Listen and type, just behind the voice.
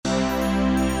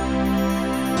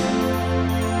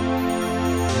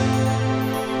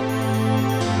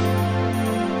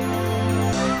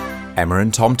Emma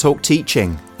and Tom Talk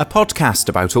Teaching, a podcast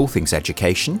about all things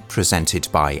education, presented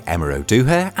by Emma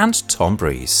O'Dooher and Tom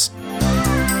Breeze.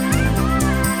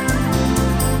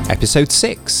 Episode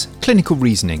 6, Clinical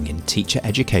Reasoning in Teacher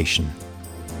Education.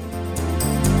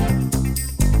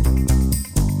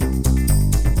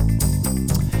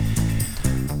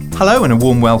 Hello and a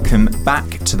warm welcome back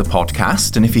to the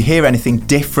podcast, and if you hear anything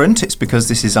different, it's because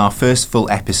this is our first full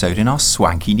episode in our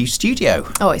swanky new studio.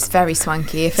 Oh, it's very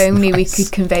swanky. If only we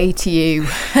could convey to you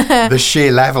the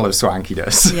sheer level of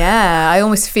swankiness. Yeah, I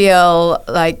almost feel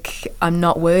like I'm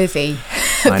not worthy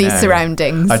of these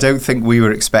surroundings. I don't think we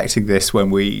were expecting this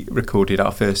when we recorded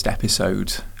our first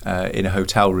episode in a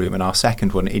hotel room and our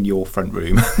second one in your front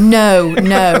room. No.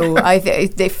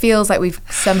 It feels like we've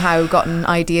somehow gotten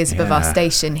ideas above our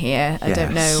station here. I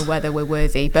don't know whether we're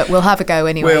worthy, but we'll have a go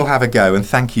anyway. We'll have a go, and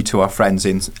thank you to our friends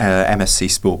in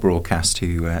MSc Sport Broadcast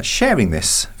who are sharing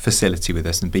this facility with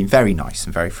us and being very nice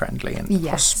and very friendly and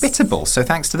hospitable. So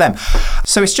thanks to them.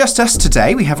 So it's just us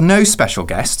today. We have no special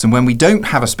guests, and when we don't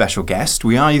have a special guest,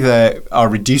 we either are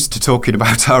reduced to talking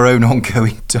about our own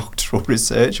ongoing doctoral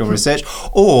research,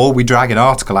 or we drag an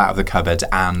article out of the cupboard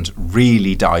and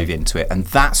really dive into it. And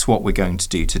that's what we're going to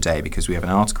do today, because we have an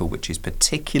article which is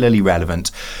particularly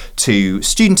relevant to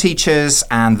student teachers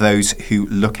and those who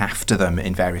look after them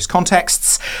in various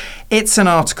contexts. It's an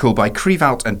article by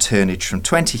Krivalt and Turnage from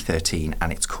 2013,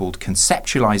 and it's called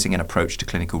Conceptualising an Approach to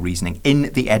Clinical Reasoning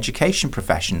in the Education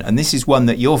Profession. And this is one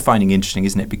that you're finding interesting,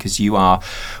 isn't it? Because you are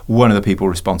one of the people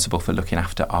responsible for looking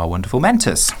after our wonderful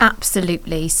mentors.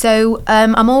 Absolutely. So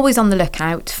I'm always on the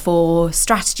lookout for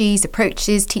strategies,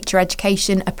 approaches, teacher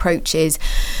education approaches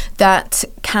that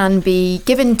can be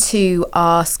given to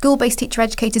our school-based teacher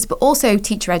educators, but also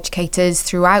teacher educators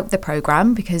throughout the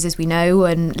programme, because as we know,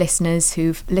 and listeners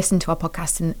who've listened to our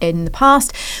podcast in the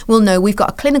past will know, we've got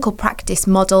a clinical practice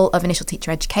model of initial teacher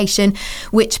education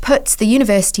which puts the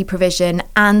university provision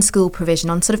and school provision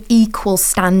on sort of equal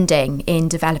standing in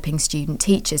developing student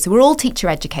teachers. So we're all teacher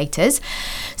educators.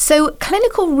 So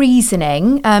clinical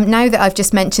reasoning, now that I've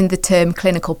just mentioned the term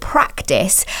clinical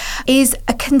practice, is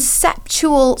a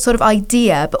conceptual sort of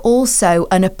idea, but also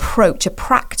an approach, a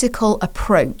practical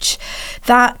approach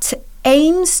that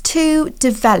aims to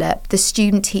develop the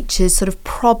student teachers' sort of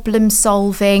problem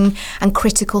solving and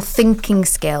critical thinking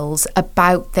skills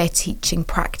about their teaching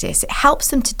practice. It helps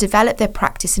them to develop their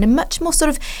practice in a much more sort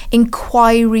of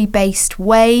inquiry based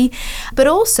way, but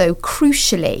also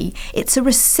crucially it's a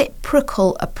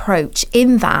reciprocal approach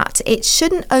in that it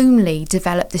shouldn't only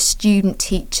develop the student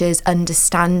teachers'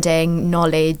 understanding,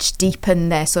 knowledge, deepen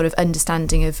their sort of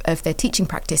understanding of their teaching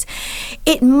practice.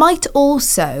 It might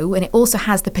also, and it also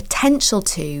has the potential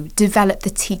to develop the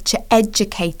teacher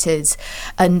educators'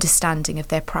 understanding of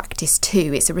their practice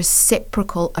too. It's a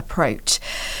reciprocal approach.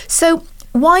 So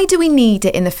why do we need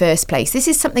it in the first place? This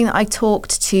is something that I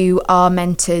talked to our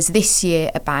mentors this year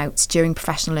about during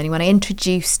professional learning when I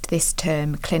introduced this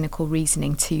term clinical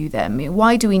reasoning to them.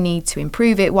 Why do we need to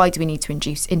improve it? Why do we need to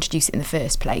introduce it in the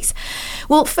first place?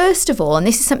 Well, first of all, and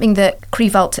this is something that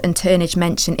Krivalt and Turnage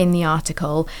mention in the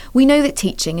article, we know that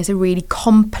teaching is a really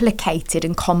complicated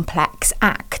and complex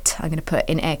act. I'm going to put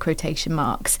in air quotation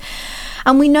marks.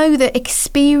 And we know that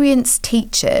experienced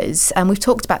teachers, and we've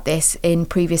talked about this in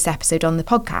previous episode on the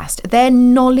podcast, their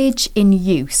knowledge in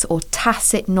use or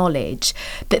tacit knowledge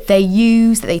that they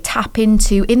use, that they tap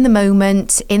into in the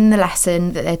moment, in the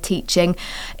lesson that they're teaching,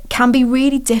 can be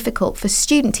really difficult for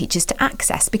student teachers to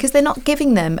access because they're not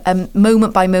giving them a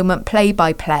moment by moment, play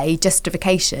by play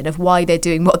justification of why they're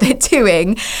doing what they're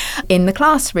doing in the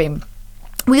classroom.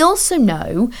 We also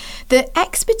know that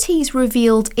expertise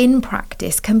revealed in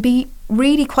practice can be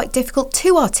really quite difficult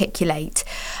to articulate.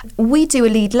 We do a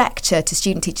lead lecture to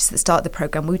student teachers at the start of the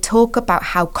programme. We talk about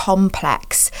how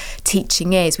complex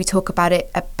teaching is. We talk about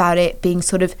it being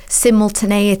sort of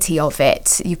simultaneity of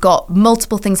it. You've got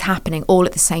multiple things happening all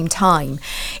at the same time.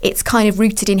 It's kind of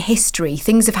rooted in history.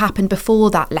 Things have happened before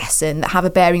that lesson that have a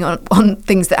bearing on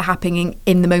things that are happening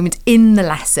in the moment in the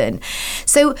lesson.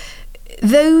 So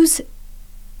those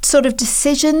sort of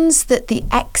decisions that the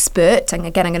expert, and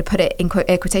again I'm going to put it in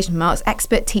air quotation marks,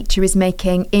 expert teacher is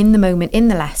making in the moment in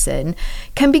the lesson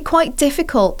can be quite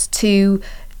difficult to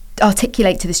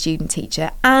articulate to the student teacher,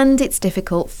 and it's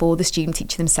difficult for the student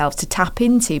teacher themselves to tap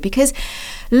into because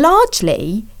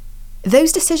largely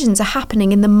those decisions are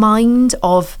happening in the mind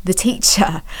of the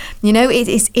teacher. You know,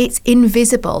 it's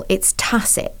invisible, it's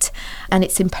tacit, and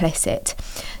it's implicit.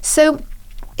 So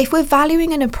if we're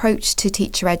valuing an approach to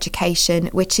teacher education,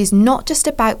 which is not just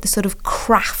about the sort of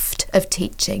craft of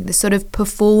teaching, the sort of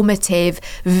performative,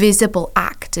 visible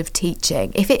act aspect of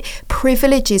teaching, if it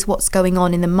privileges what's going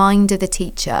on in the mind of the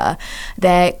teacher,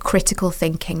 their critical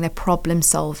thinking, their problem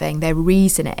solving, their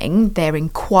reasoning, their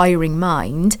inquiring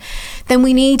mind, then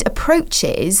we need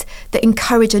approaches that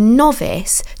encourage a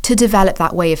novice to develop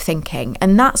that way of thinking.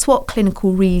 And that's what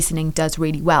clinical reasoning does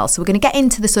really well. So we're going to get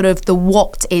into the sort of the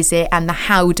what is it and the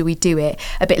how do we do it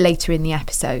a bit later in the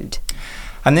episode.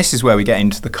 And this is where we get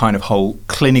into the kind of whole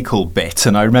clinical bit.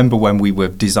 And I remember when we were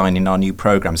designing our new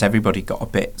programmes, everybody got a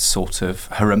bit sort of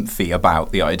harumphy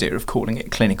about the idea of calling it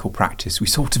clinical practice. We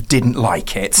sort of didn't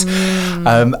like it.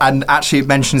 And actually it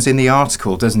mentions in the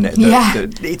article, doesn't it,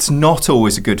 that it's not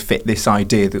always a good fit, this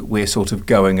idea that we're sort of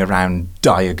going around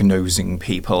diagnosing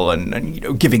people and you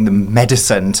know, giving them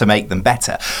medicine to make them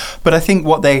better. But I think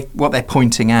what they're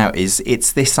pointing out is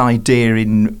it's this idea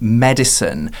in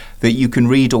medicine that you can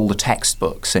read all the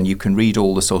textbooks and you can read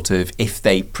all the sort of, if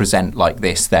they present like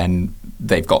this, then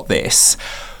they've got this.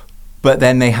 But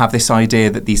then they have this idea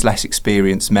that these less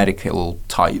experienced medical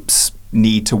types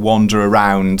need to wander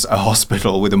around a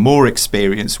hospital with a more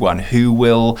experienced one who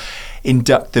will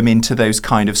induct them into those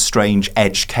kind of strange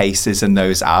edge cases and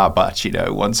those, but, you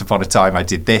know, once upon a time I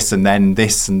did this and then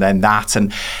that.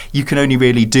 And you can only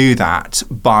really do that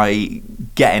by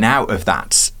getting out of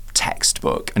that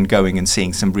textbook and going and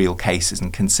seeing some real cases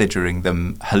and considering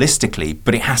them holistically,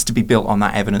 but it has to be built on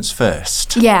that evidence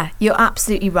first. Yeah, you're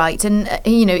absolutely right. And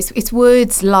you know, it's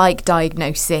words like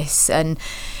diagnosis and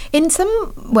in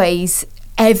some ways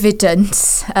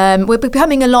evidence. We're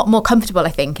becoming a lot more comfortable,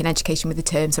 I think, in education with the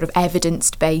term sort of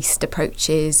evidence-based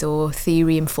approaches or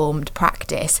theory-informed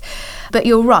practice. But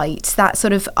you're right, that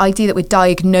sort of idea that we're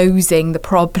diagnosing the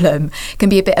problem can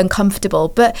be a bit uncomfortable.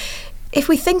 But if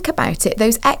we think about it,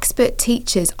 those expert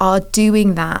teachers are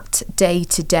doing that day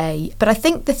to day. But I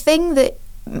think the thing that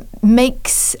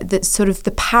makes the sort of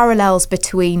the parallels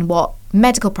between what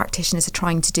medical practitioners are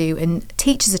trying to do and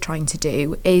teachers are trying to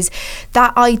do is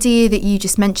that idea that you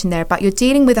just mentioned there about you're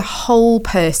dealing with a whole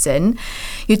person,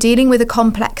 you're dealing with a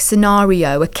complex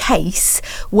scenario, a case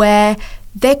where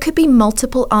there could be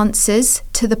multiple answers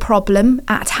to the problem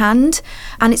at hand,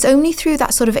 and it's only through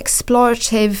that sort of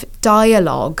explorative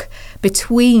dialogue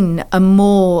between a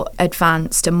more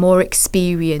advanced, a more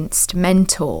experienced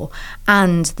mentor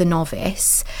and the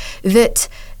novice that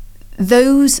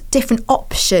those different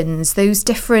options, those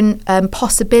different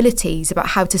possibilities about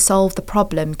how to solve the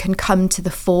problem can come to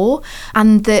the fore,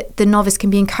 and that the novice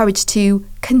can be encouraged to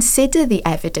consider the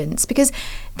evidence, because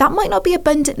that might not be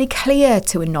abundantly clear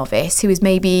to a novice who is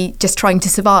maybe just trying to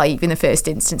survive in the first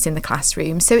instance in the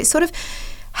classroom. So it sort of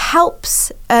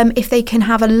helps if they can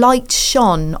have a light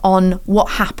shone on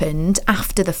what happened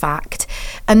after the fact,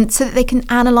 and so that they can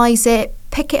analyse it,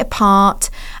 pick it apart,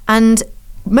 and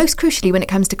most crucially when it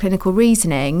comes to clinical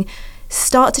reasoning,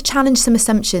 start to challenge some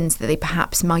assumptions that they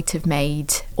perhaps might have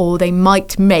made or they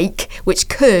might make, which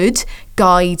could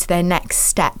guide their next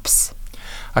steps.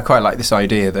 I quite like this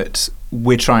idea that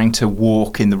we're trying to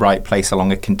walk in the right place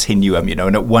along a continuum, you know,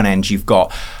 and at one end you've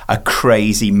got a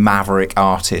crazy maverick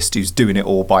artist who's doing it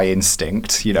all by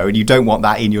instinct, you know, and you don't want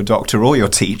that in your doctor or your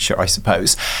teacher, I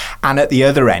suppose. And at the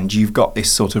other end, you've got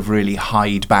this sort of really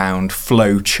hidebound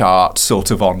flow chart sort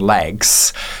of on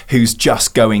legs who's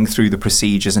just going through the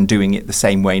procedures and doing it the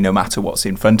same way no matter what's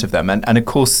in front of them. And of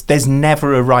course, there's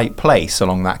never a right place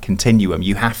along that continuum.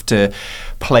 You have to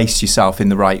place yourself in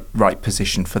the right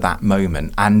position for that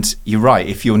moment. And you're right,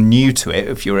 if you're new to it,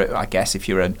 if you're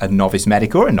a novice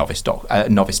medic or a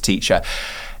novice teacher,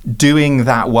 doing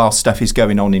that while stuff is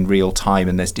going on in real time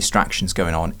and there's distractions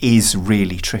going on is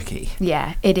really tricky.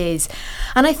 Yeah, it is.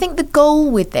 And I think the goal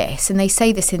with this, and they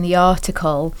say this in the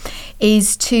article,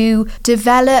 is to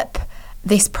develop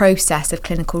this process of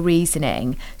clinical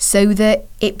reasoning so that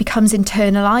it becomes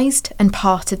internalised and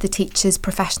part of the teacher's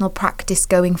professional practice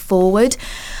going forward.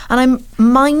 And I'm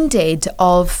minded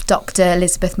of Dr.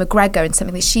 Elizabeth McGregor and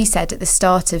something that she said at the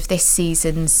start of this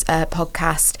season's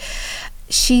podcast.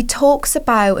 She talks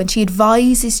about and she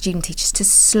advises student teachers to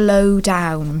slow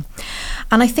down.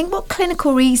 And I think what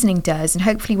clinical reasoning does, and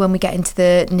hopefully when we get into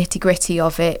the nitty-gritty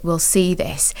of it, we'll see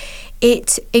this,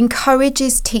 it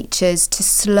encourages teachers to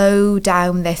slow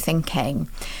down their thinking,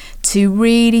 to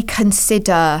really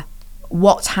consider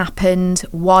what happened,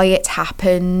 why it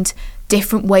happened,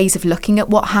 different ways of looking at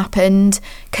what happened,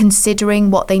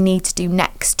 considering what they need to do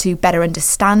next to better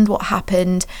understand what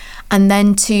happened, and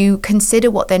then to consider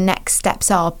what their next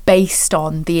steps are based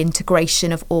on the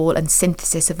integration of all and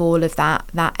synthesis of all of that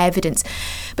evidence.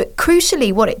 But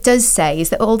crucially, what it does say is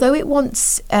that although it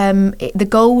wants, the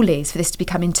goal is for this to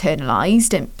become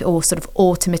internalised or sort of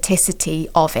automaticity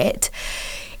of it,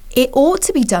 it ought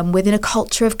to be done within a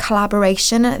culture of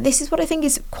collaboration. This is what I think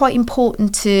is quite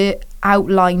important to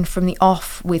outline from the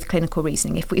off with clinical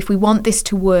reasoning. If we want this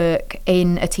to work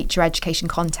in a teacher education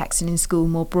context and in school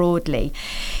more broadly,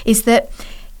 is that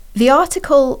the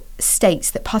article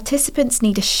states that participants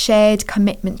need a shared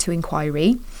commitment to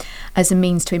inquiry as a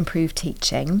means to improve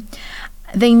teaching.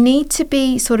 They need to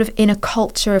be sort of in a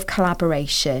culture of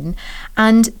collaboration,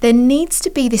 and there needs to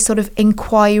be this sort of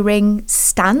inquiring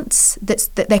stance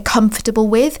that they're comfortable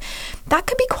with. That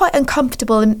can be quite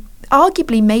uncomfortable and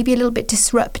arguably maybe a little bit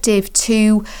disruptive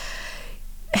to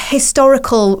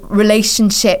historical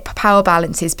relationship power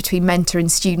balances between mentor and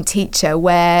student teacher,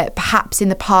 where perhaps in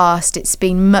the past it's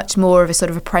been much more of a sort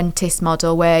of apprentice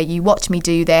model where you watch me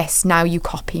do this, now you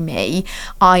copy me,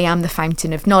 I am the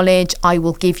fountain of knowledge, I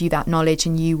will give you that knowledge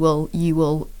and you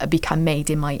will become made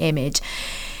in my image.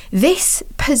 This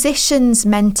positions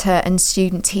mentor and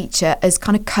student teacher as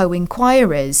kind of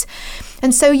co-inquirers,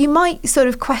 and so you might sort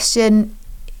of question,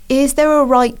 is there a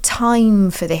right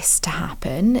time for this to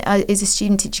happen? Is a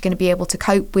student teacher going to be able to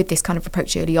cope with this kind of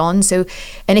approach early on? So,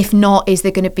 and if not, is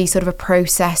there going to be sort of a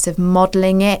process of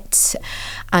modelling it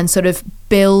and sort of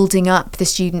building up the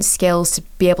student's skills to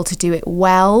be able to do it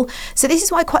well? So this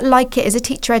is why I quite like it as a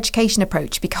teacher education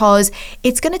approach, because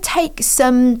it's going to take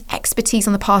some expertise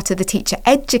on the part of the teacher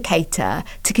educator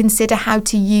to consider how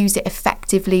to use it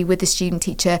effectively with the student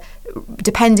teacher,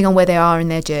 depending on where they are in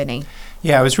their journey.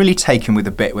 Yeah, I was really taken with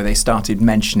the bit where they started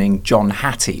mentioning John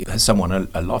Hattie as someone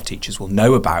a lot of teachers will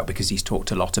know about because he's talked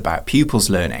a lot about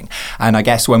pupils learning. And I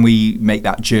guess when we make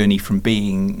that journey from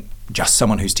being just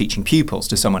someone who's teaching pupils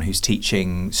to someone who's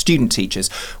teaching student teachers,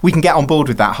 we can get on board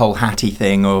with that whole Hattie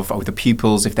thing of the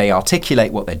pupils, if they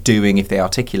articulate what they're doing, if they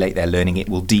articulate their learning, it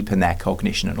will deepen their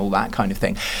cognition and all that kind of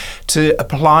thing. To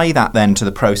apply that then to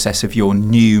the process of your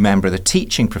new member of the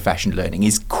teaching profession learning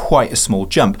is quite a small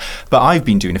jump. But I've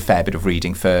been doing a fair bit of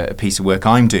reading for a piece of work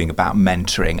I'm doing about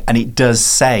mentoring, and it does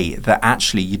say that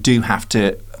actually you do have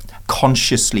to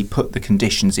consciously put the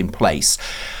conditions in place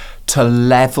to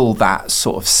level that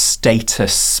sort of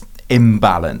status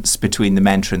imbalance between the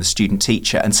mentor and the student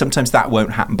teacher. And sometimes that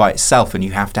won't happen by itself, and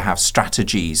you have to have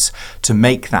strategies to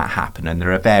make that happen. And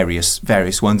there are various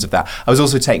ones of that. I was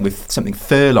also taken with something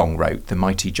Furlong wrote, the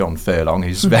mighty John Furlong,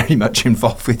 who's very much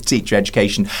involved with teacher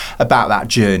education, about that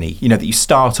journey. You know, that you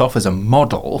start off as a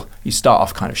model, you start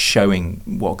off kind of showing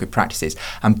what good practice is,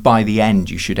 and by the end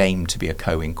you should aim to be a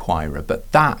co-inquirer. But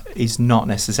that is not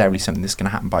necessarily something that's going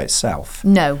to happen by itself.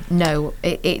 No,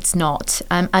 it's not.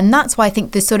 And that's why I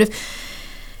think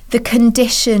the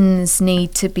conditions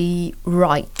need to be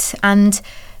right, and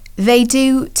they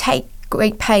do take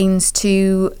great pains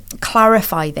to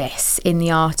clarify this in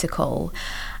the article.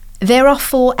 There are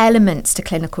 4 elements to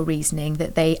clinical reasoning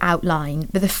that they outline,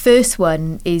 but the first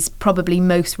one is probably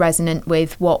most resonant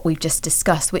with what we've just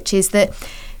discussed, which is that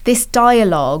this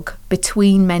dialogue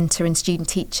between mentor and student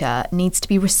teacher needs to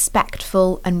be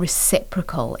respectful and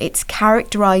reciprocal. It's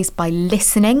characterised by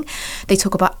listening. They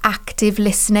talk about active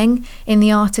listening in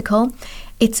the article.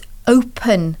 It's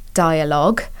open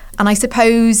dialogue. And I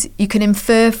suppose you can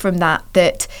infer from that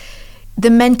the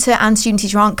mentor and student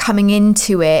teacher aren't coming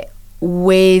into it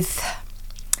with,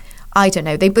 I don't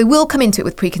know, they will come into it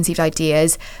with preconceived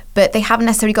ideas, but they haven't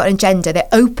necessarily got an agenda. They're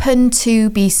open to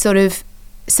be sort of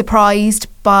surprised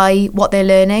by what they're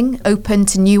learning, open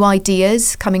to new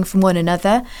ideas coming from one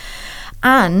another.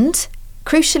 And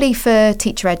crucially for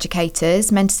teacher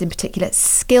educators, mentors in particular,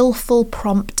 skillful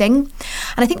prompting.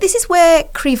 And I think this is where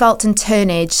Krivalt and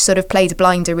Turnage sort of played a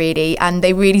blinder, really, and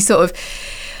they really sort of,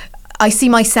 I see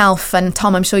myself, and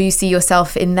Tom, I'm sure you see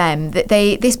yourself in them,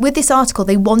 that with this article,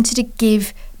 they wanted to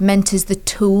give mentors the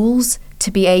tools to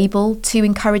be able to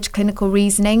encourage clinical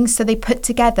reasoning. So they put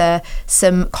together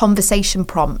some conversation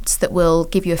prompts that we'll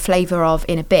give you a flavour of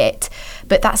in a bit.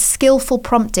 But that skillful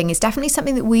prompting is definitely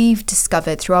something that we've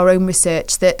discovered through our own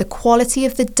research, that the quality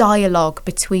of the dialogue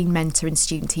between mentor and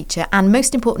student teacher, and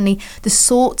most importantly, the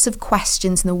sorts of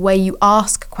questions and the way you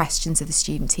ask questions of the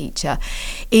student teacher,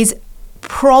 is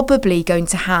probably going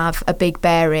to have a big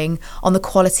bearing on the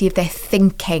quality of their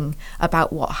thinking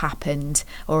about what happened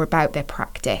or about their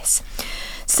practice.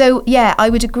 So yeah,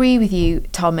 I would agree with you,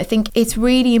 Tom. I think it's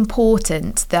really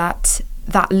important that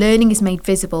learning is made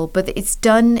visible, but it's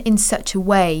done in such a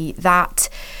way that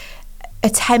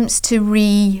attempts to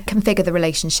reconfigure the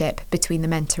relationship between the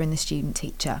mentor and the student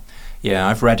teacher. Yeah,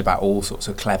 I've read about all sorts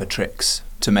of clever tricks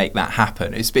to make that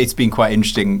happen. It's been quite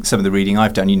interesting, some of the reading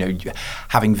I've done,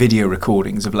 having video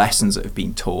recordings of lessons that have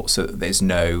been taught so that there's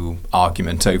no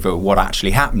argument over what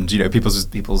actually happened.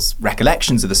 People's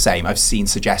recollections are the same. I've seen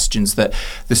suggestions that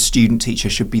the student teacher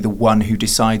should be the one who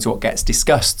decides what gets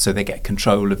discussed so they get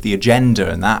control of the agenda,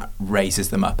 and that raises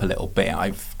them up a little bit.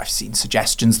 I've seen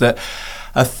suggestions that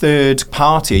a third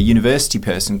party, a university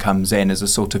person, comes in as a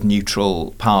sort of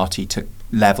neutral party to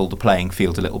level the playing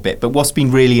field a little bit. But what's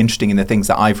been really interesting in the things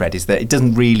that I've read is that it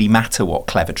doesn't really matter what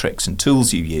clever tricks and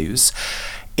tools you use.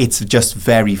 It's just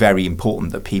very, very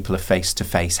important that people are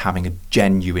face-to-face having a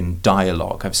genuine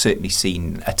dialogue. I've certainly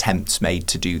seen attempts made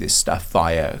to do this stuff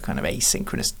via kind of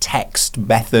asynchronous text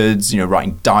methods,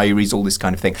 writing diaries, all this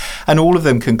kind of thing. And all of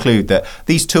them conclude that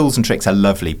these tools and tricks are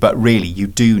lovely, but really you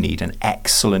do need an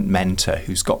excellent mentor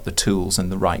who's got the tools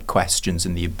and the right questions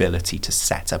and the ability to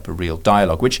set up a real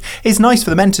dialogue, which is nice for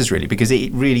the mentors, really, because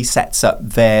it really sets up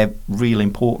their real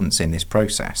importance in this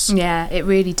process. Yeah, it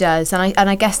really does. And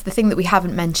I guess the thing that we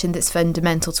haven't mentioned that's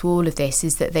fundamental to all of this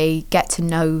is that they get to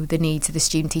know the needs of the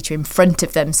student teacher in front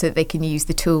of them so that they can use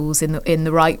the tools in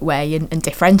the right way and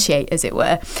differentiate, as it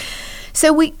were.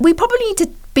 So we probably need to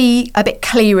be a bit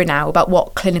clearer now about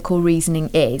what clinical reasoning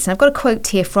is. And I've got a quote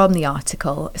here from the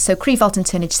article. So Krefeld and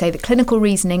Turnage say that clinical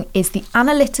reasoning is the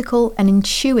analytical and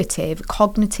intuitive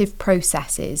cognitive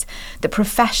processes that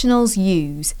professionals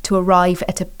use to arrive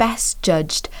at a best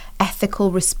judged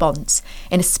ethical response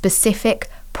in a specific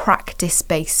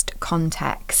practice-based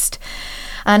context.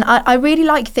 And I really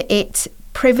like that it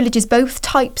privileges both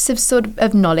types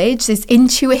of knowledge. There's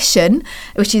intuition,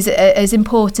 which is as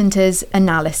important as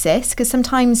analysis, because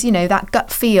sometimes, that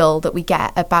gut feel that we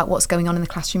get about what's going on in the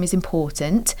classroom is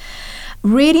important.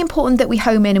 Really important that we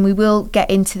home in, and we will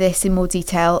get into this in more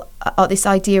detail, this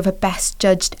idea of a best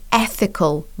judged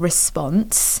ethical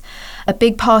response. A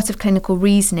big part of clinical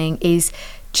reasoning is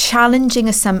challenging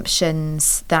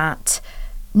assumptions that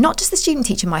not just the student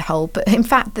teacher might hold, but in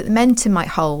fact that the mentor might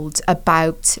hold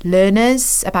about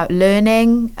learners, about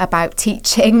learning, about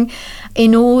teaching,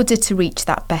 in order to reach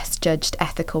that best judged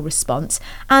ethical response.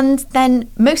 And then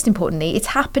most importantly, it's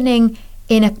happening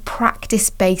in a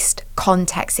practice-based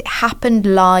context. It happened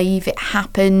live, it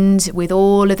happened with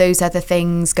all of those other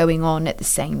things going on at the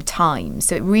same time.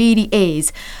 So it really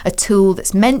is a tool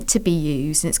that's meant to be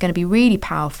used, and it's going to be really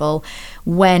powerful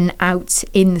when out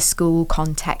in the school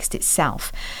context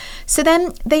itself. So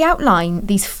then they outline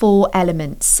these 4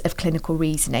 elements of clinical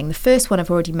reasoning. The first one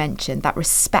I've already mentioned, that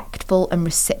respectful and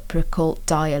reciprocal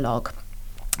dialogue.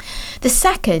 The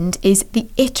second is the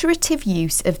iterative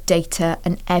use of data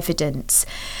and evidence.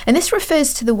 And this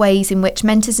refers to the ways in which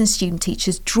mentors and student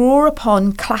teachers draw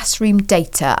upon classroom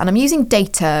data. And I'm using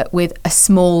data with a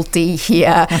small d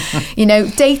here.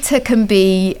 Data can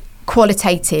be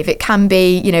qualitative. It can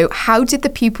be, how did the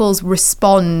pupils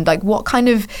respond? Like what kind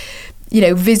of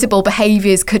visible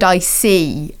behaviours could I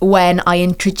see when I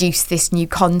introduced this new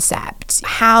concept?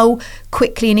 How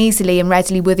quickly and easily and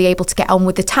readily were they able to get on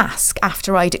with the task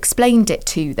after I'd explained it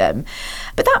to them?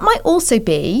 But that might also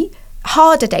be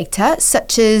harder data,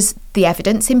 such as the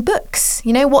evidence in books.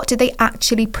 What did they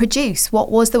actually produce? What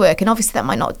was the work? And obviously that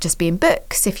might not just be in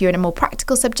books. If you're in a more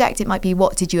practical subject, it might be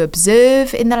what did you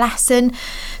observe in the lesson?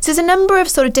 So there's a number of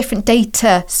sort of different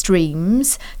data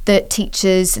streams that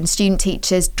teachers and student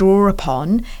teachers draw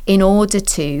upon in order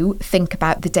to think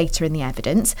about the data and the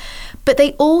evidence. But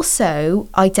they also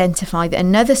identify that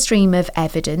another stream of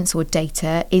evidence or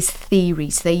data is theory.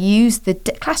 So they use the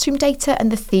classroom data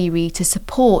and the theory to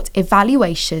support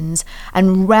evaluations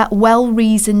and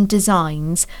well-reasoned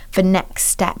designs for next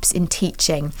steps in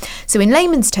teaching. So in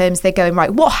layman's terms, they're going,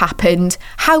 right, what happened?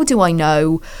 How do I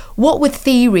know? What would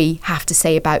theory have to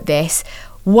say about this?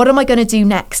 What am I going to do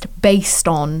next based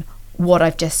on what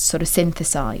I've just sort of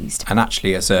synthesised? And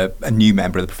actually, as a new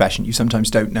member of the profession, you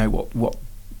sometimes don't know what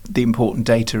the important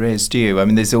data is, do you? I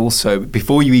mean, there's also,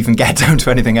 before you even get down to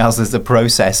anything else, there's the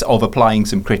process of applying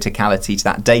some criticality to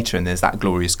that data. And there's that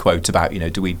glorious quote about,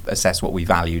 do we assess what we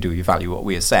value? Do we value what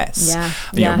we assess?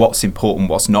 Yeah. What's important,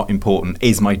 what's not important?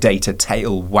 Is my data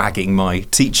tail wagging my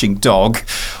teaching dog?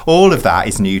 All of that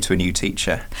is new to a new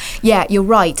teacher. Yeah, you're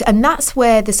right. And that's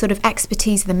where the sort of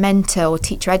expertise of the mentor or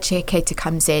teacher educator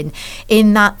comes in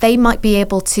that they might be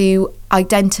able to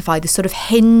identify the sort of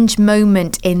hinge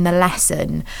moment in the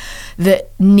lesson that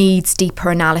needs deeper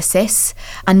analysis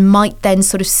and might then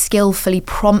sort of skillfully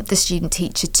prompt the student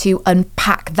teacher to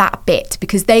unpack that bit,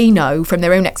 because they know from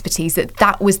their own expertise that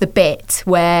that was the bit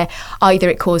where either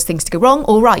it caused things to go wrong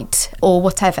or right or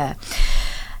whatever.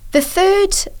 The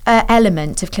third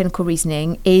element of clinical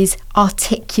reasoning is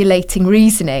articulating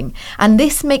reasoning, and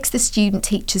this makes the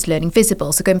student-teacher's learning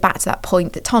visible. So going back to that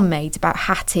point that Tom made about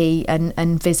Hattie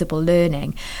and visible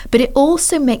learning, but it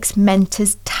also makes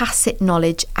mentors' tacit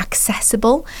knowledge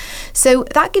accessible. So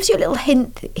that gives you a little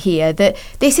hint here that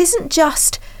this isn't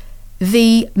just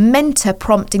the mentor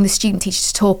prompting the student-teacher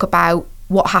to talk about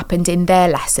what happened in their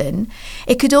lesson.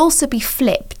 It could also be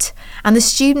flipped, and the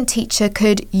student teacher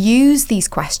could use these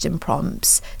question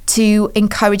prompts to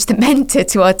encourage the mentor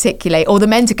to articulate, or the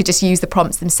mentor could just use the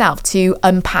prompts themselves to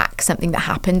unpack something that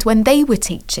happened when they were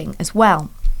teaching as well.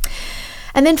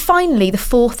 And then finally, the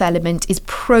fourth element is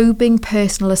probing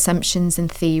personal assumptions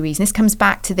and theories. And this comes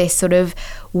back to this sort of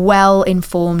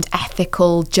well-informed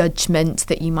ethical judgment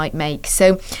that you might make.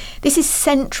 So this is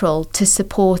central to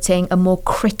supporting a more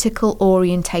critical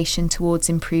orientation towards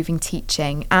improving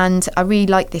teaching. And I really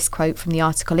like this quote from the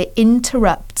article. It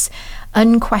interrupts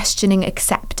unquestioning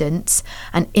acceptance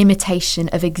and imitation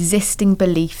of existing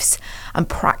beliefs and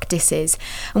practices.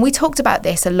 And we talked about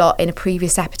this a lot in a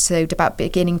previous episode about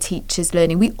beginning teachers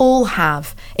learning. We all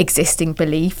have existing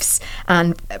beliefs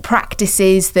and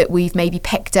practices that we've maybe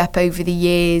picked up over the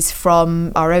years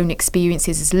from our own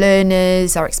experiences as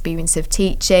learners, our experience of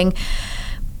teaching.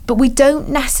 But we don't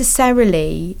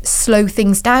necessarily slow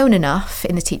things down enough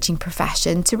in the teaching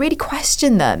profession to really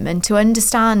question them and to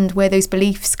understand where those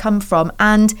beliefs come from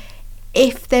and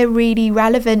if they're really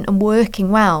relevant and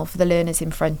working well for the learners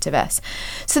in front of us.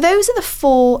 So those are the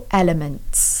four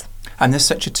elements. And there's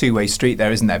such a two-way street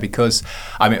there, isn't there? Because,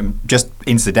 I mean, just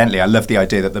incidentally, I love the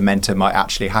idea that the mentor might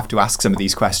actually have to ask some of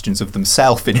these questions of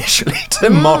themselves initially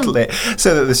to model it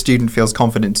so that the student feels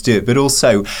confident to do it. But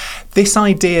also this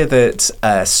idea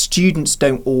that students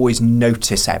don't always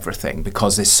notice everything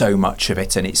because there's so much of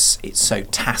it and it's so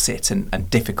tacit and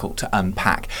difficult to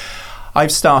unpack.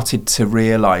 I've started to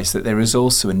realise that there is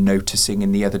also a noticing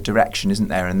in the other direction, isn't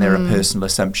there? And there are personal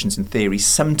assumptions and theories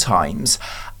sometimes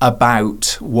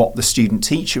about what the student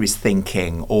teacher is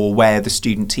thinking or where the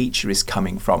student teacher is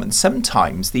coming from. And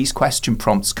sometimes these question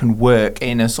prompts can work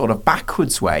in a sort of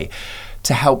backwards way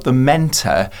to help the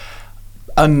mentor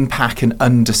unpack and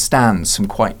understand some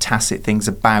quite tacit things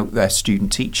about their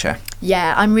student teacher.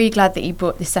 Yeah, I'm really glad that you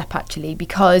brought this up actually,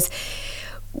 because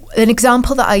an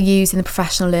example that I use in the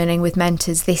professional learning with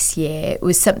mentors this year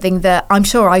was something that I'm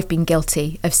sure I've been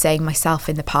guilty of saying myself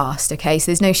in the past, okay? So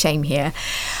there's no shame here.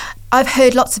 I've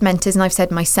heard lots of mentors and I've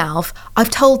said myself, I've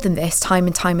told them this time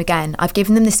and time again. I've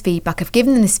given them this feedback,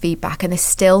 and they're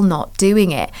still not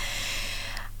doing it.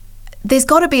 There's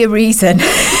got to be a reason.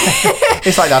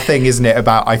 It's like that thing, isn't it,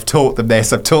 about I've taught them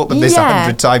this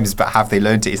 100 times, but have they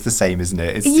learned it? It's the same, isn't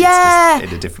it? It's just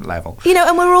at a different level. You know,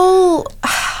 and we're all...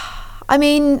 I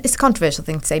mean, it's a controversial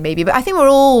thing to say maybe, but I think we're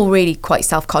all really quite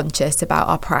self-conscious about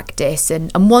our practice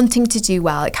and wanting to do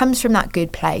well. It comes from that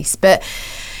good place. But,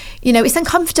 you know, it's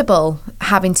uncomfortable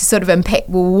having to sort of unpick,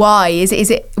 well, why?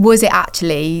 Was it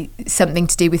actually something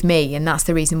to do with me? And that's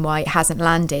the reason why it hasn't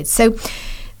landed. So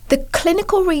the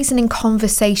clinical reasoning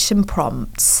conversation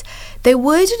prompts, they're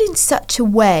worded in such a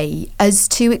way as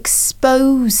to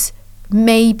expose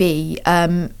maybe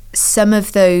some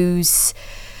of those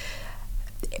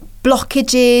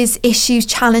blockages, issues,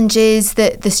 challenges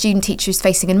that the student teacher is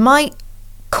facing, and might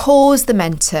cause the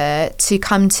mentor to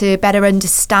come to better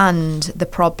understand the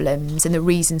problems and the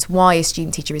reasons why a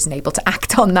student teacher isn't able to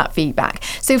act on that feedback.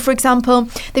 So, for example,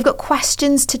 they've got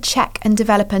questions to check and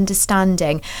develop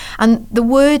understanding, and the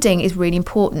wording is really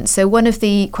important. So one of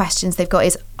the questions they've got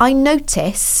is, I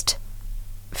noticed,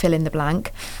 fill in the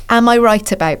blank, am I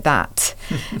right about that?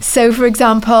 So, for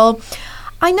example,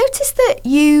 I noticed that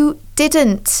you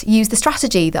didn't use the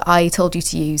strategy that I told you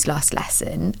to use last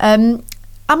lesson. Am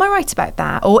I right about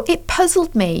that? Or it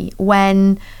puzzled me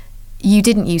when you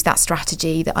didn't use that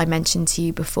strategy that I mentioned to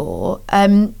you before.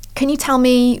 Can you tell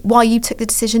me why you took the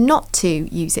decision not to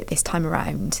use it this time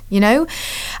around? You know?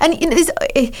 And you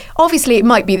know, obviously it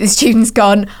might be the student's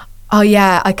gone, oh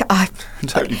yeah, I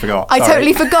totally forgot. I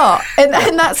totally forgot, and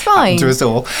that's fine. To us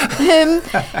all.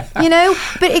 You know,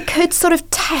 but it could sort of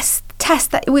test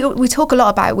that. We talk a lot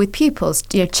about it with pupils,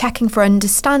 you know, checking for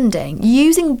understanding,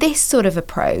 using this sort of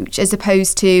approach as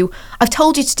opposed to, I've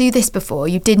told you to do this before,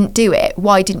 you didn't do it.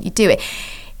 Why didn't you do it?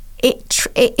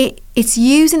 It's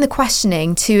using the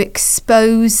questioning to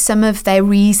expose some of their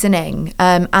reasoning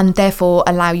and therefore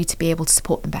allow you to be able to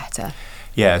support them better.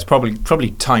 Yeah, it's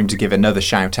probably time to give another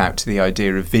shout out to the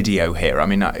idea of video here. I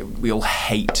mean, we all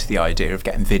hate the idea of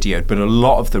getting videoed, but a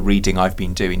lot of the reading I've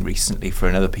been doing recently for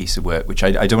another piece of work, which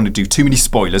I don't want to do too many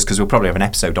spoilers because we'll probably have an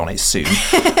episode on it soon,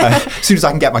 as soon as I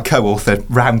can get my co-author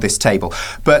round this table.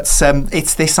 But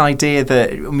it's this idea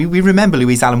that, we remember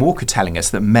Louise Allen Walker telling us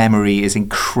that memory is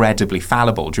incredibly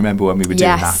fallible. Do you remember when we were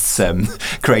doing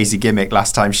that crazy gimmick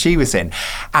last time she was in?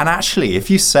 And actually, if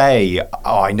you say,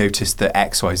 I noticed that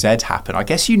X, Y, Z happened, I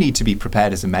guess you need to be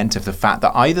prepared as a mentor for the fact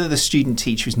that either the student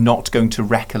teacher is not going to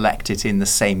recollect it in the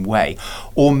same way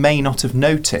or may not have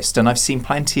noticed. And I've seen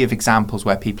plenty of examples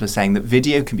where people are saying that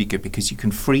video can be good because you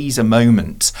can freeze a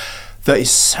moment that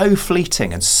is so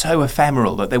fleeting and so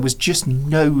ephemeral that there was just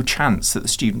no chance that the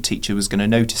student teacher was going to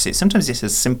notice it. Sometimes it's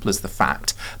as simple as the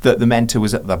fact that the mentor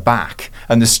was at the back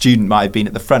and the student might have been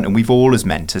at the front, and we've all as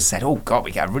mentors said, oh God,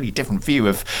 we get a really different view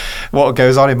of what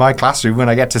goes on in my classroom when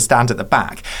I get to stand at the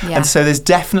back. Yeah. And so there's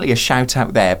definitely a shout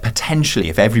out there, potentially,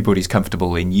 if everybody's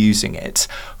comfortable in using it,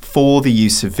 for the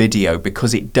use of video,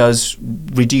 because it does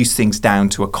reduce things down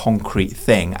to a concrete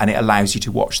thing and it allows you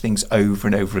to watch things over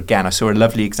and over again. I saw a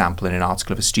lovely example in an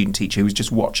article of a student teacher who was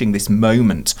just watching this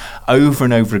moment over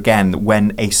and over again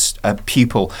when a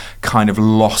pupil kind of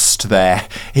lost their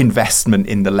investment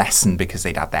in the lesson because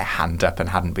they'd had their hand up and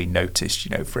hadn't been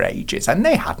noticed, for ages. And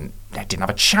they didn't have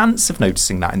a chance of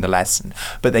noticing that in the lesson,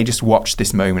 but they just watched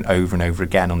this moment over and over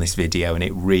again on this video, and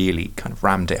it really kind of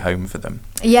rammed it home for them.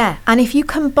 Yeah, and if you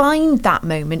combine that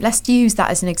moment, let's use that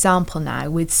as an example now,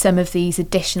 with some of these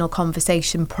additional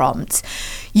conversation prompts,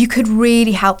 you could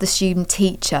really help the student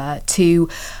teacher to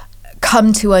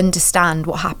come to understand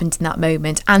what happened in that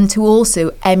moment and to also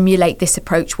emulate this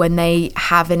approach when they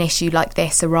have an issue like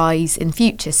this arise in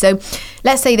future. So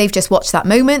let's say they've just watched that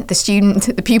moment,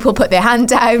 the pupil put their hand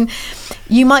down.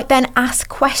 You might then ask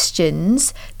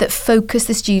questions that focus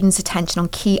the student's attention on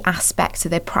key aspects of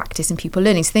their practice and pupil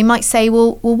learning. So they might say,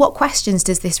 well, what questions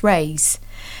does this raise?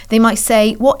 They might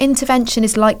say, what intervention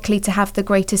is likely to have the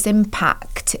greatest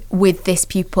impact with this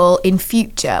pupil in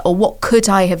future? Or what could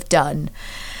I have done?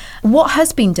 What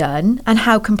has been done and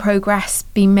how can progress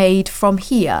be made from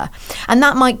here? And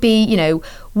that might be,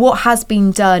 what has been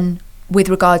done with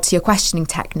regard to your questioning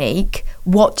technique.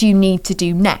 What do you need to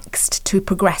do next to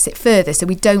progress it further so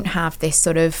we don't have this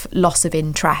sort of loss of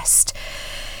interest?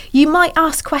 You might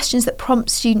ask questions that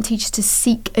prompt student teachers to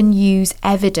seek and use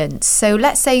evidence. So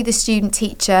let's say the student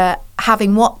teacher,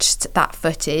 having watched that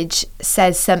footage,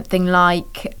 says something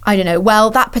like,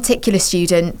 that particular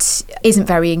student isn't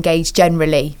very engaged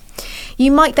generally.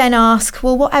 You might then ask,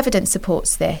 well, what evidence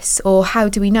supports this? Or how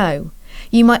do we know?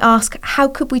 You might ask, how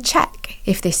could we check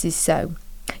if this is so?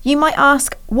 You might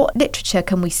ask, what literature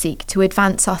can we seek to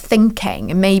advance our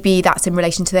thinking? And maybe that's in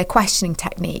relation to their questioning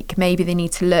technique. Maybe they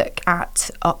need to look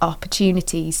at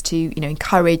opportunities to,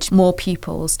 encourage more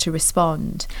pupils to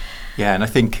respond. Yeah, and I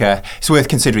think it's worth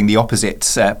considering the opposite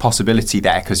possibility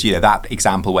there, because, that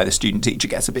example where the student teacher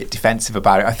gets a bit defensive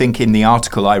about it, I think in the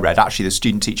article I read, actually the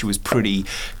student teacher was pretty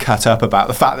cut up about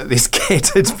the fact that this kid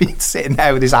had been sitting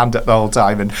there with his hand up the whole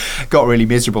time and got really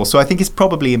miserable. So I think it's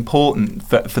probably important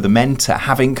for the mentor,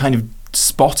 having kind of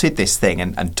spotted this thing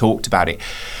and talked about it,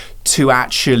 to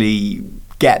actually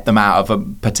get them out of a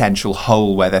potential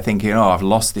hole where they're thinking, I've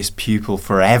lost this pupil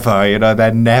forever,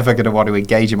 they're never going to want to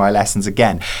engage in my lessons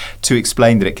again, to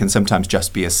explain that it can sometimes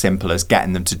just be as simple as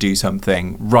getting them to do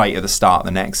something right at the start of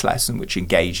the next lesson which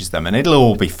engages them, and it'll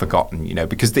all be forgotten,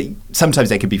 because sometimes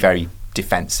they can be very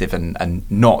defensive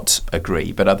and not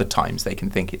agree, but other times they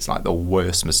can think it's like the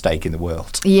worst mistake in the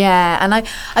world. Yeah, and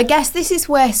I guess this is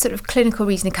where sort of clinical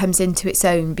reasoning comes into its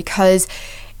own, because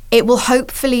it will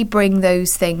hopefully bring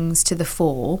those things to the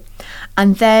fore,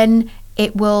 and then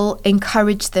it will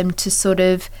encourage them to sort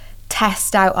of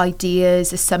test out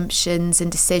ideas, assumptions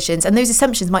and decisions. And those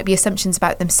assumptions might be assumptions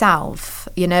about themselves.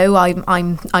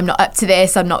 I'm not up to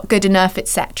this, I'm not good enough,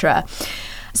 etc.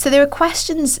 So there are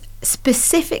questions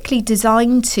specifically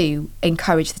designed to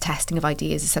encourage the testing of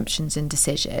ideas, assumptions and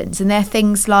decisions. And they're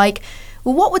things like,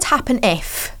 well, what would happen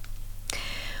if?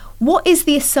 What is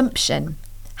the assumption?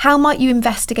 How might you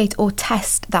investigate or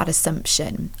test that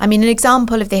assumption? I mean, an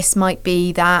example of this might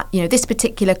be that, this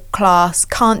particular class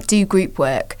can't do group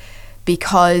work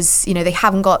because, they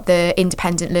haven't got the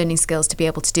independent learning skills to be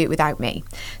able to do it without me.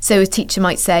 So a teacher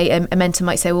might say, a mentor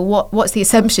might say, well, what's the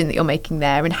assumption that you're making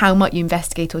there, and how might you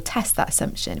investigate or test that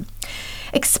assumption?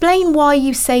 Explain why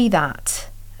you say that.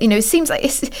 It seems like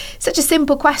it's such a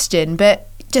simple question, but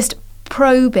just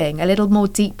probing a little more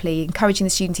deeply, encouraging the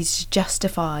students to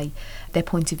justify their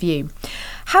point of view.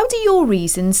 How do your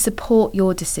reasons support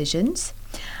your decisions?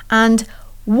 And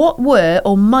what were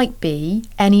or might be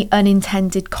any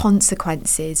unintended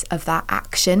consequences of that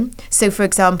action? So, for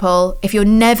example, if you're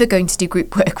never going to do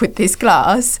group work with this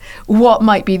class, what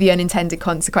might be the unintended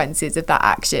consequences of that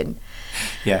action?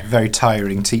 Yeah, very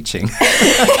tiring teaching.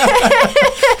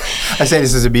 I say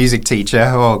this as a music teacher.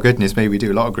 Oh, goodness, maybe we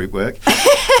do a lot of group work.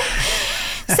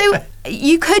 So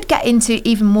you could get into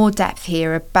even more depth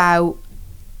here about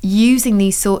using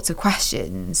these sorts of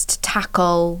questions to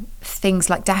tackle things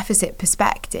like deficit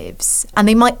perspectives, and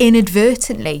they might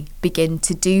inadvertently begin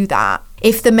to do that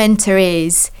if the mentor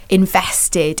is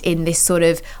invested in this sort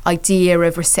of idea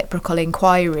of reciprocal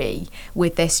inquiry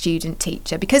with their student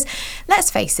teacher. Because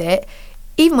let's face it,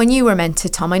 even when you were a mentor,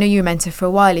 Tom, I know you were a mentor for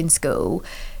a while in school,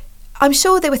 I'm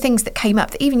sure there were things that came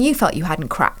up that even you felt you hadn't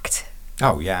cracked.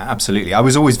 Oh, yeah, absolutely. I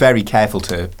was always very careful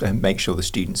to make sure the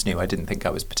students knew I didn't think I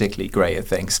was particularly great at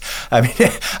things. I mean,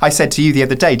 I said to you the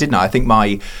other day, didn't I? I think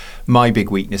my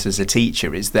big weakness as a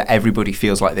teacher is that everybody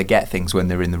feels like they get things when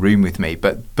they're in the room with me,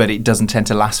 but it doesn't tend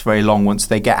to last very long once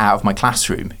they get out of my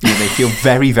classroom. You know, they feel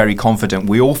very, very confident.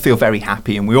 We all feel very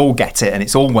happy and we all get it and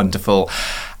it's all wonderful.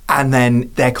 And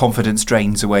then their confidence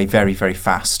drains away very, very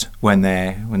fast when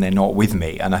they're not with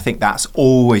me. And I think that's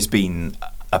always been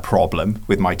a problem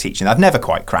with my teaching. I've never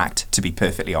quite cracked, to be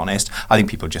perfectly honest. I think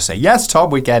people just say, yes, Tom,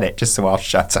 we get it, just so I'll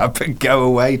shut up and go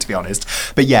away, to be honest.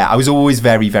 But yeah, I was always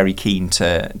very, very keen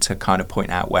to kind of point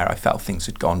out where I felt things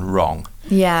had gone wrong.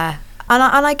 Yeah.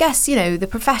 And I guess, you know, the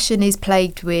profession is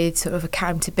plagued with sort of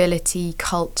accountability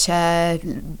culture,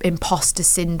 imposter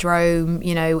syndrome,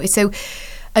 you know. So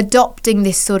adopting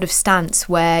this sort of stance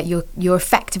where you're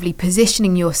effectively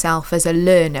positioning yourself as a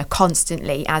learner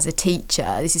constantly as a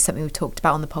teacher, this is something we've talked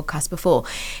about on the podcast before,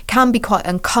 can be quite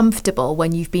uncomfortable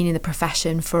when you've been in the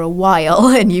profession for a while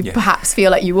and you perhaps feel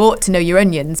like you ought to know your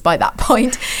onions by that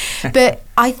point. But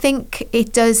I think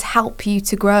it does help you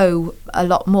to grow a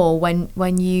lot more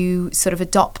when you sort of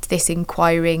adopt this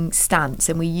inquiring stance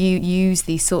and we use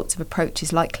these sorts of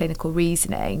approaches like clinical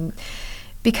reasoning,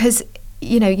 because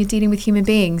you know, you're dealing with human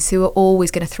beings who are always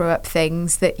going to throw up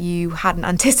things that you hadn't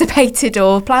anticipated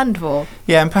or planned for.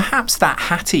 Yeah, and perhaps that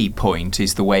Hattie point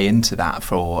is the way into that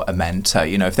for a mentor.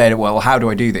 You know, if they're, well, how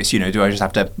do I do this? You know, do I just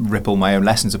have to rip all my own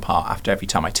lessons apart after every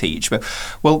time I teach? But,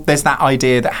 well, there's that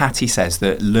idea that Hattie says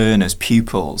that learners,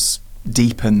 pupils,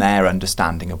 deepen their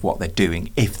understanding of what they're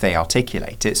doing if they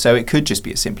articulate it. So it could just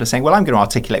be as simple as saying, well, I'm going to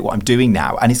articulate what I'm doing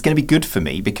now and it's going to be good for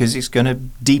me because it's going to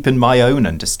deepen my own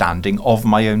understanding of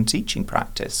my own teaching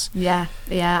practice. Yeah,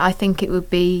 I think it would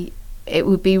be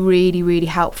really, really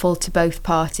helpful to both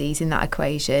parties in that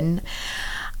equation.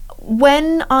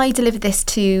 When I delivered this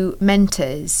to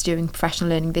mentors during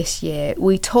professional learning this year,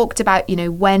 we talked about, you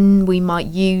know, when we might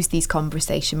use these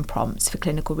conversation prompts for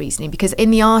clinical reasoning, because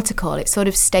in the article it sort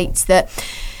of states that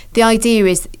the idea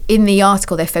is, in the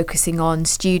article they're focusing on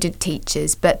student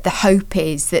teachers, but the hope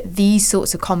is that these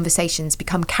sorts of conversations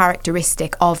become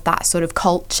characteristic of that sort of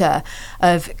culture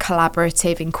of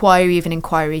collaborative inquiry, of an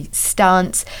inquiry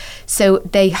stance. So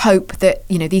they hope that,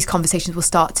 you know, these conversations will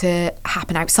start to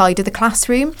happen outside of the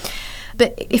classroom.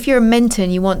 But if you're a mentor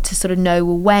and you want to sort of know,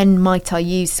 well, when might I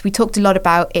use, we talked a lot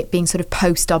about it being sort of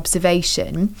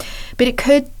post-observation, but it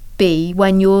could be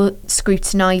when you're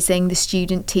scrutinising the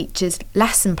student teacher's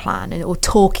lesson plan or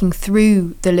talking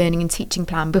through the learning and teaching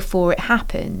plan before it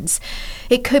happens.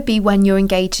 It could be when you're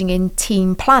engaging in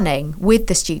team planning with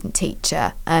the student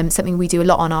teacher. Something we do a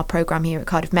lot on our programme here at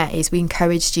Cardiff Met is we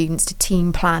encourage students to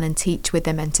team plan and teach with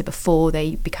their mentor before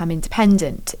they become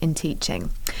independent in teaching.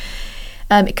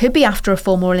 It could be after a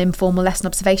formal or informal lesson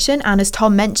observation, and as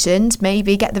Tom mentioned,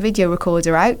 maybe get the video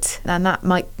recorder out, and that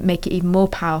might make it even more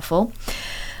powerful.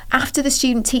 After the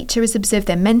student teacher has observed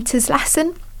their mentor's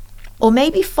lesson, or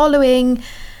maybe following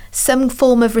some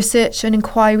form of research and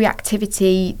inquiry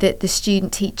activity that the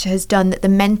student teacher has done that the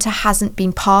mentor hasn't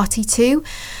been party to,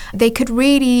 they could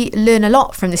really learn a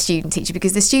lot from the student teacher,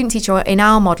 because the student teacher in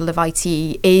our model of IT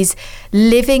is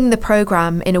living the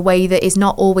programme in a way that is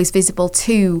not always visible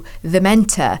to the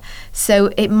mentor.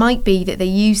 So it might be that they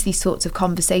use these sorts of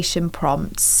conversation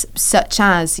prompts, such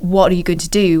as, what are you going to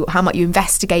do? How might you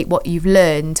investigate what you've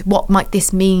learned? What might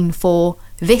this mean for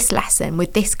this lesson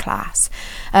with this class?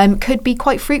 Could be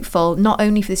quite fruitful, not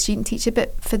only for the student teacher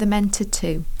but for the mentor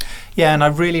too. Yeah, and I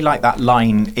really like that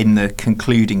line in the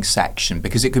concluding section,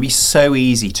 because it could be so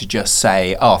easy to just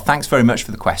say, oh, thanks very much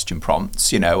for the question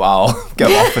prompts, you know, I'll go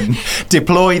off and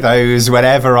deploy those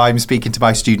whenever I'm speaking to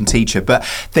my student teacher. But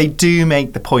they do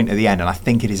make the point at the end, and I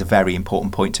think it is a very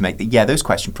important point to make, that, yeah, those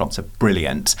question prompts are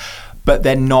brilliant, but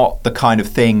they're not the kind of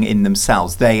thing in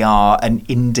themselves. They are an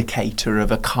indicator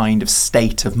of a kind of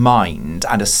state of mind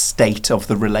and a state of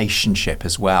the relationship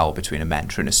as well between a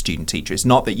mentor and a student teacher. It's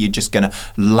not that you're just going to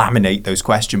laminate those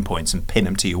question points and pin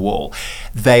them to your wall.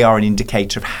 They are an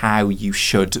indicator of how you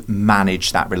should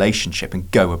manage that relationship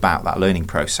and go about that learning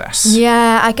process.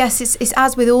 Yeah, I guess it's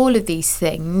as with all of these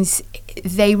things,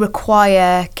 they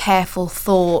require careful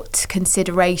thought,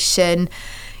 consideration.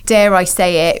 Dare I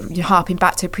say it, harping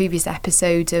back to a previous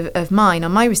episode of mine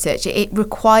on my research, it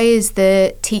requires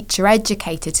the teacher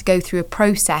educator to go through a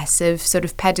process of sort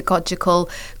of pedagogical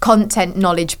content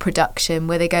knowledge production,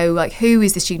 where they go like, who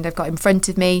is the student I've got in front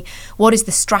of me? What is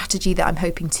the strategy that I'm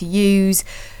hoping to use?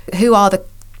 Who are the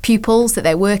pupils that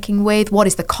they're working with? What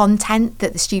is the content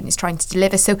that the student is trying to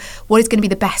deliver? So what is going to be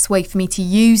the best way for me to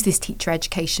use this teacher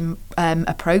education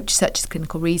approach, such as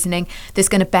clinical reasoning, that's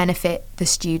going to benefit the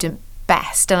student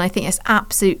best? And I think that's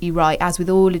absolutely right, as with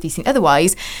all of these things.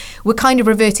 Otherwise, we're kind of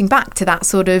reverting back to that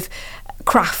sort of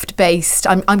craft-based,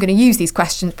 I'm going to use these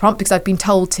questions prompt because I've been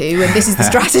told to, and this is the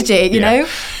strategy, you know?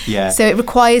 Yeah. So it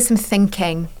requires some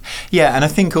thinking. Yeah, and I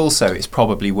think also it's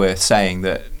probably worth saying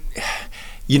that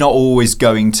you're not always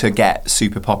going to get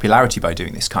super popularity by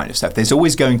doing this kind of stuff. There's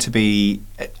always going to be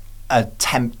a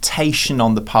temptation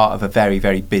on the part of a very,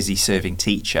 very busy serving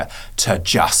teacher to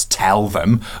just tell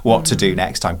them what to do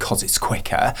next time because it's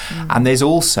quicker. And there's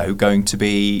also going to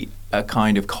be a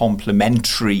kind of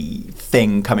complimentary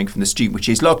thing coming from the student, which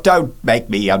is, look, don't make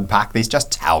me unpack this, just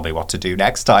tell me what to do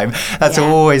next time. That's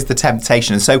always the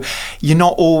temptation. And so you're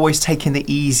not always taking the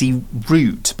easy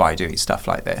route by doing stuff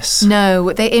like this.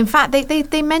 No, in fact,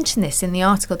 they mention this in the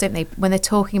article, don't they, when they're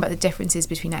talking about the differences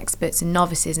between experts and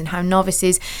novices, and how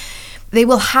novices, they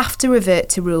will have to revert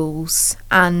to rules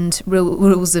and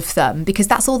rules of thumb, because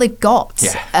that's all they've got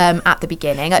at the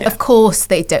beginning. Of course,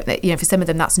 they don't. For some of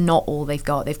them, that's not all they've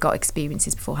got. They've got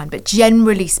experiences beforehand, but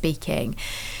generally speaking,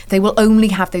 they will only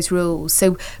have those rules.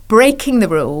 So breaking the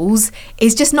rules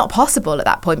is just not possible at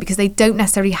that point, because they don't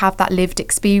necessarily have that lived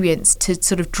experience to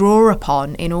sort of draw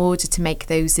upon in order to make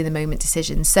those in the moment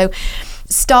decisions. So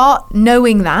start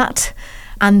knowing that,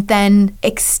 and then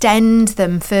extend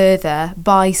them further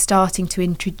by starting to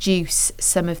introduce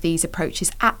some of these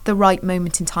approaches at the right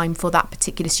moment in time for that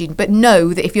particular student. But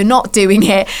know that if you're not doing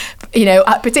it,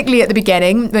 particularly at the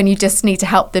beginning, when you just need to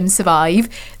help them survive,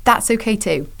 that's okay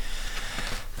too.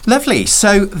 Lovely.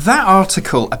 So that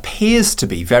article appears to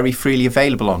be very freely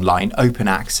available online, open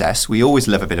access. We always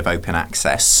love a bit of open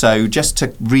access. So just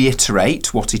to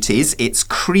reiterate what it is, it's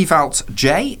Krivalt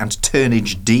J and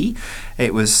Turnage D.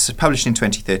 It was published in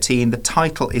 2013. The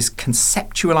title is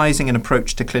Conceptualising an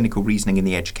Approach to Clinical Reasoning in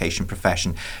the Education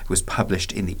Profession. It was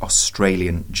published in the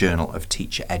Australian Journal of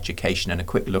Teacher Education. And a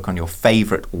quick look on your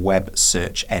favourite web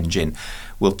search engine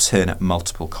will turn up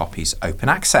multiple copies open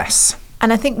access.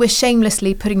 And I think we're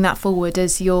shamelessly putting that forward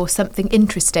as your something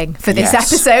interesting for this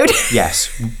episode.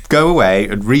 Yes. Go away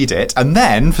and read it. And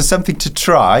then for something to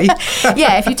try.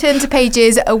 If you turn to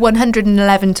pages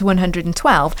 111 to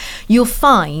 112, you'll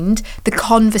find the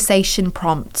conversation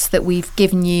prompts that we've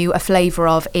given you a flavour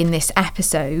of in this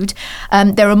episode.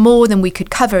 There are more than we could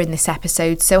cover in this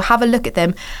episode, so have a look at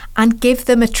them and give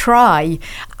them a try.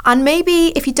 And maybe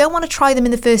if you don't want to try them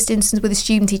in the first instance with a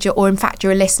student teacher, or in fact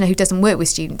you're a listener who doesn't work with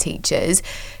student teachers,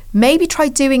 maybe try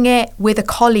doing it with a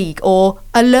colleague or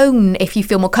alone if you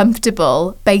feel more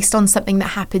comfortable, based on something that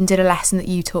happened in a lesson that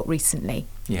you taught recently.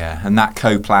 Yeah, and that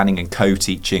co-planning and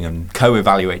co-teaching and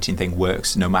co-evaluating thing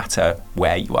works no matter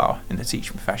where you are in the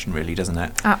teaching profession, really, doesn't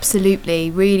it?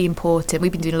 Absolutely, really important.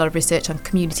 We've been doing a lot of research on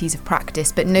communities of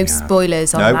practice, but no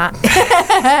spoilers on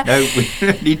that. No,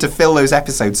 we need to fill those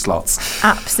episode slots.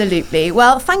 Absolutely.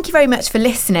 Well, thank you very much for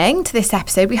listening to this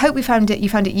episode. We hope you found it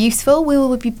useful. We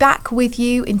will be back with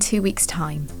you in 2 weeks'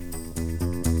 time.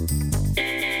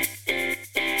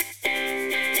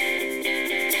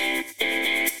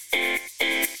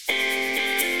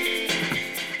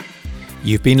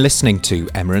 You've been listening to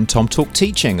Emma and Tom Talk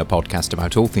Teaching, a podcast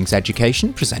about all things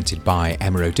education, presented by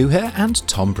Emma O'Dooher and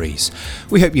Tom Breeze.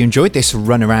 We hope you enjoyed this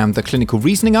run around the clinical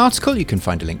reasoning article. You can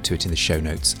find a link to it in the show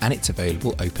notes, and it's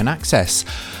available open access.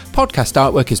 Podcast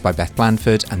artwork is by Beth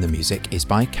Blandford, and the music is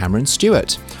by Cameron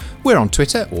Stewart. We're on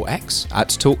Twitter or X at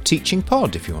Talk Teaching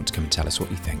Pod if you want to come and tell us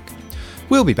what you think.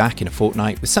 We'll be back in a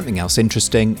fortnight with something else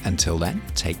interesting. Until then,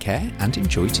 take care and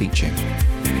enjoy teaching.